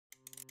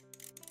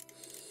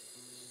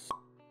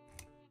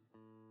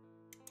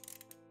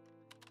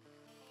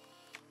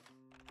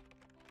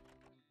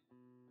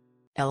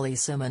Ellie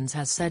Simmonds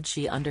has said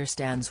she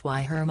understands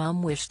why her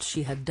mum wished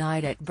she had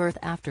died at birth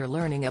after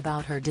learning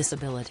about her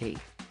disability.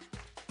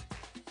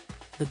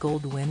 The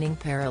gold-winning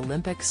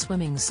Paralympic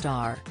swimming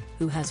star,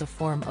 who has a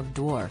form of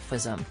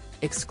dwarfism,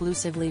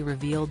 exclusively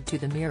revealed to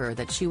the Mirror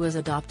that she was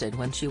adopted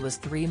when she was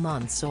 3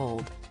 months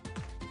old.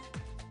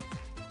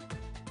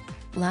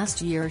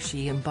 Last year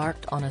she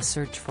embarked on a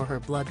search for her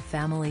blood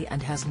family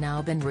and has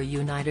now been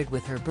reunited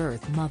with her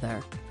birth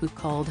mother, who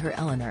called her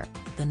Eleanor,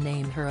 the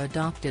name her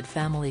adopted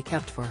family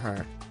kept for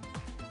her.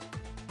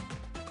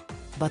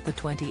 But the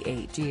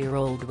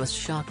 28-year-old was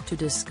shocked to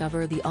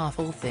discover the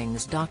awful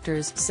things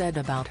doctors said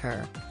about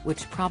her,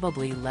 which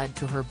probably led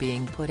to her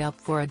being put up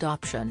for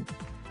adoption.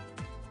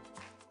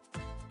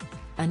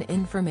 An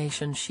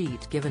information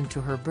sheet given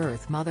to her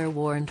birth mother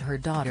warned her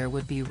daughter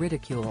would be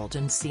ridiculed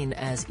and seen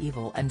as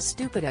evil and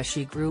stupid as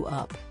she grew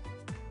up.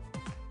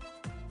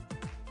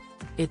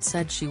 It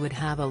said she would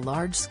have a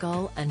large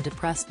skull and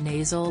depressed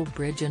nasal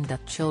bridge and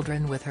that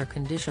children with her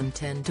condition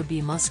tend to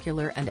be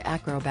muscular and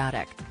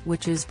acrobatic,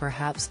 which is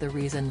perhaps the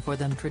reason for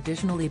them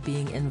traditionally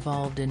being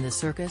involved in the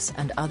circus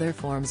and other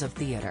forms of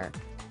theater.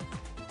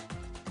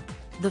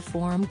 The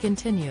form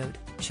continued,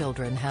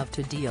 children have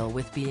to deal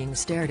with being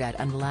stared at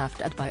and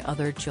laughed at by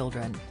other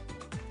children.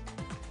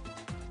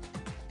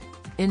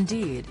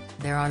 Indeed,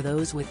 there are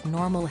those with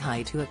normal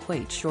height who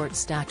equate short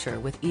stature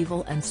with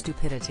evil and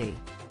stupidity.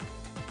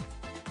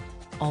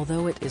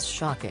 Although it is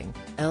shocking,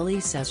 Ellie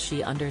says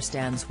she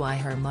understands why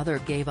her mother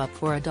gave up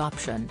for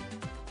adoption.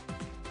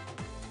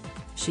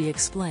 She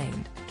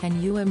explained,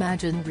 "Can you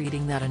imagine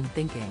reading that and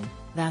thinking,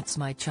 that's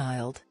my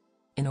child?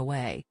 In a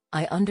way,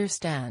 I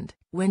understand,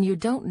 when you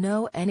don't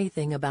know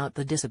anything about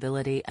the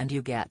disability and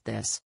you get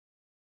this.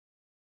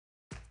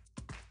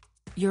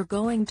 You're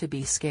going to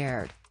be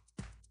scared."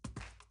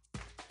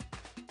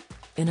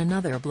 In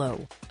another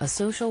blow, a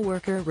social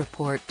worker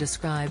report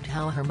described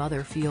how her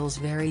mother feels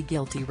very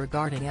guilty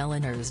regarding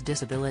Eleanor's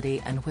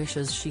disability and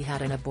wishes she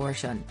had an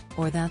abortion,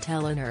 or that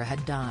Eleanor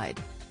had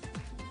died.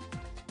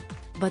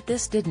 But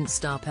this didn't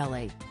stop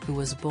Ellie, who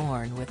was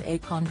born with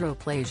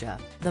achondroplasia,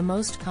 the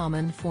most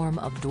common form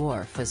of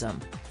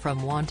dwarfism,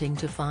 from wanting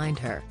to find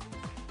her.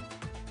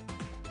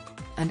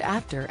 And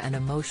after an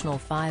emotional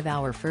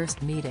 5-hour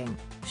first meeting,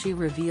 she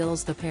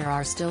reveals the pair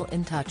are still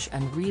in touch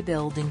and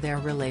rebuilding their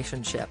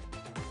relationship.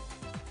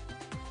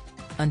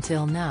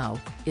 "Until now,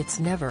 it's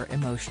never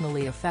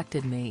emotionally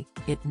affected me,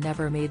 it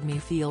never made me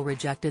feel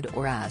rejected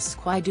or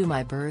ask why do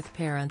my birth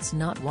parents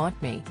not want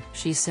me,"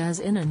 she says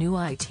in a new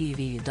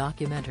ITV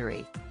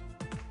documentary.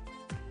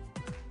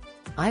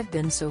 "I've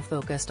been so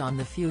focused on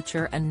the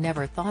future and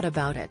never thought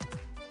about it."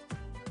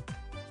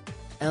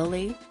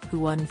 Ellie, who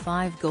won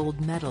 5 gold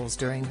medals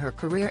during her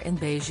career in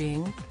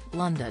Beijing,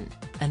 London,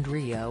 and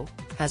Rio,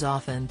 has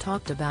often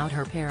talked about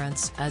her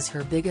parents as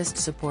her biggest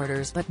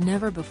supporters but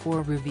never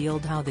before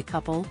revealed how the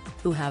couple,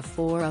 who have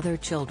 4 other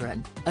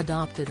children,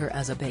 adopted her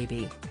as a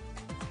baby.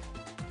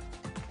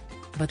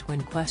 But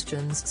when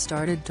questions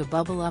started to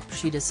bubble up,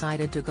 she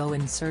decided to go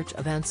in search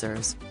of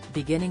answers,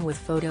 beginning with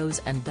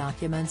photos and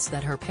documents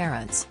that her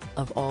parents,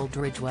 of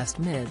Aldridge West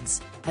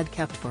Mids, had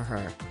kept for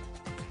her.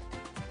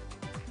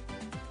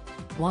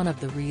 "One of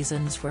the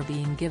reasons for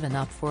being given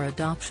up for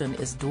adoption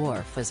is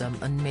dwarfism,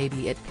 and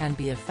maybe it can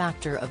be a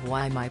factor of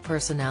why my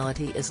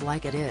personality is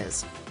like it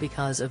is,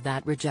 because of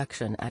that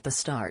rejection at the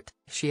start,"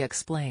 she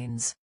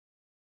explains.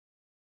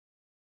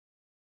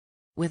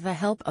 With the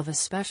help of a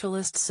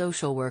specialist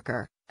social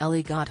worker,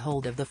 Ellie got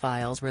hold of the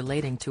files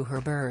relating to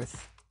her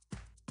birth.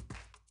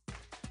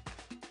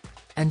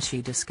 And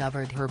she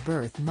discovered her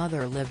birth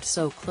mother lived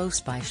so close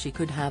by she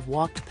could have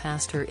walked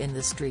past her in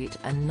the street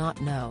and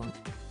not known.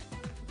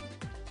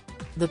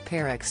 The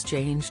pair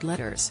exchanged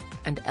letters,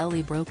 and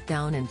Ellie broke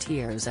down in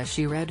tears as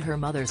she read her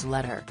mother's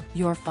letter.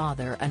 "Your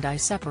father and I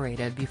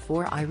separated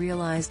before I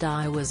realized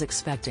I was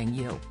expecting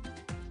you.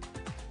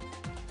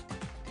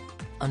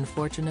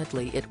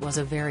 Unfortunately, it was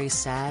a very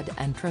sad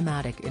and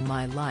traumatic in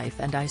my life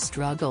and I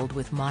struggled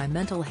with my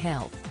mental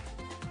health.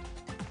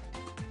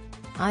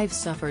 I've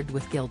suffered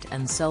with guilt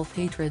and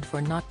self-hatred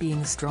for not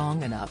being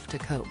strong enough to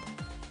cope.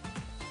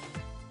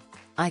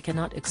 I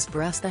cannot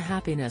express the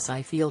happiness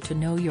I feel to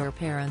know your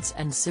parents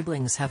and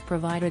siblings have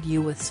provided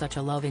you with such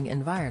a loving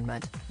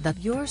environment, that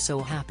you're so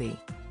happy.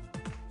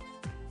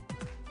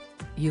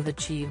 You've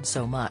achieved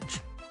so much."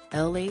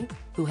 Ellie,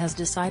 who has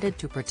decided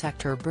to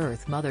protect her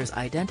birth mother's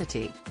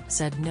identity,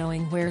 said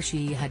knowing where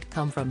she had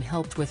come from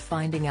helped with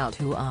finding out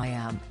who I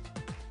am.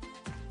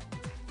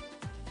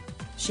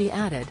 She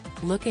added,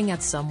 "Looking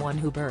at someone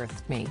who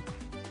birthed me,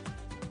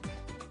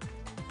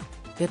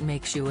 it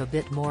makes you a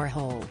bit more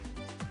whole.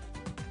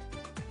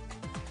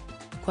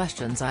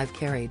 Questions I've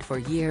carried for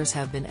years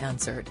have been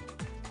answered.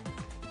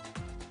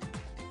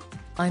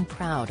 I'm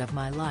proud of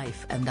my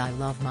life and I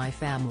love my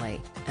family,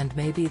 and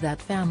maybe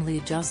that family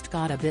just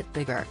got a bit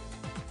bigger."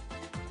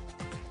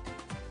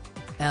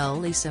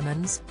 Ellie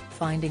Simmonds,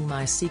 Finding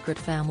My Secret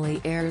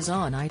Family airs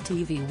on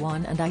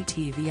ITV1 and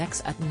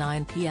ITVX at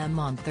 9 p.m.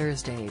 on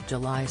Thursday,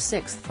 July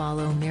 6.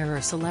 Follow Mirror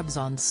Celebs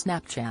on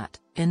Snapchat,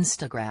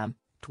 Instagram,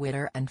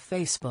 Twitter and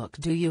Facebook.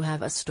 Do you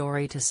have a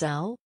story to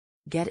sell?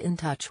 Get in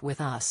touch with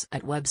us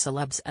at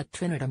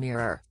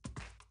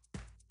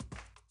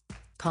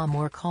webcelebs@trinitymirror.com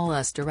or call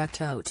us direct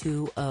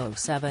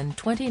 0207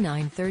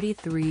 29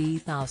 33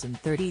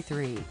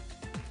 033.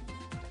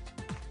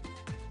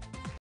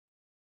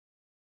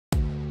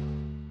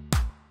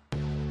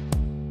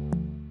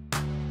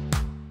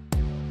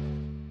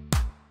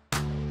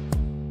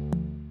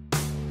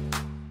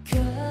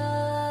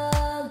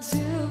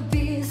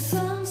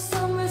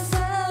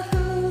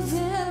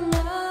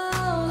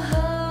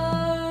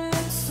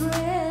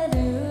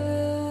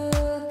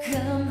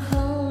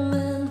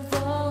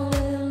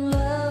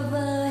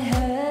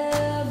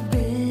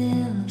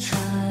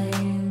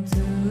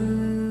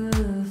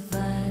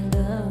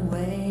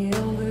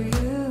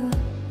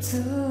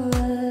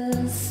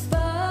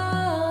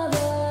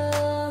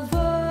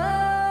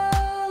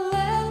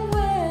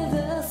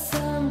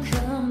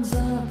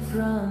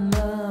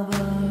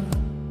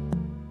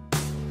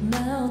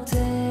 Now